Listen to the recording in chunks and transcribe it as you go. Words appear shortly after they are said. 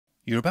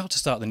You're about to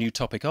start the new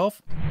topic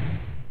of,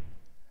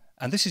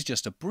 and this is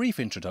just a brief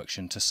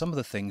introduction to some of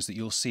the things that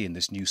you'll see in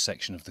this new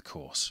section of the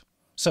course.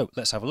 So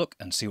let's have a look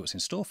and see what's in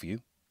store for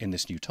you in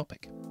this new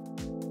topic.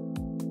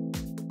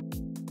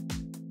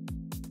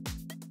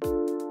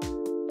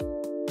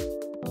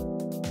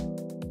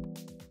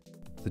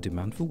 The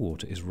demand for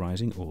water is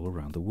rising all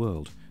around the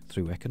world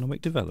through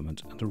economic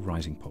development and a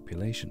rising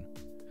population.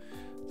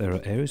 There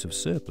are areas of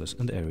surplus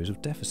and areas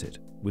of deficit,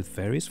 with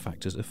various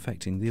factors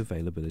affecting the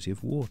availability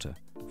of water,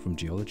 from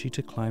geology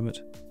to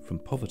climate, from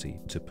poverty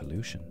to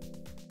pollution.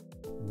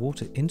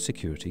 Water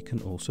insecurity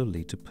can also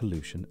lead to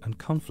pollution and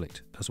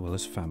conflict, as well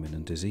as famine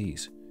and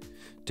disease.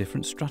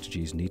 Different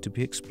strategies need to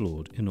be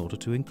explored in order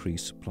to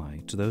increase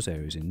supply to those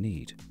areas in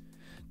need.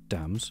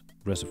 Dams,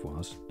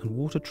 reservoirs and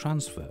water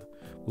transfer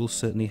will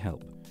certainly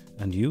help,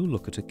 and you'll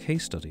look at a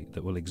case study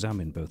that will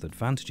examine both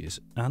advantages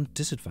and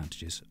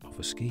disadvantages of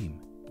a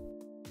scheme.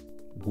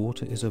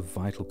 Water is a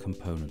vital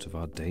component of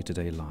our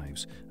day-to-day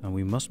lives, and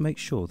we must make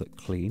sure that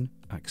clean,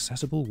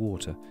 accessible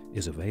water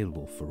is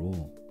available for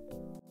all.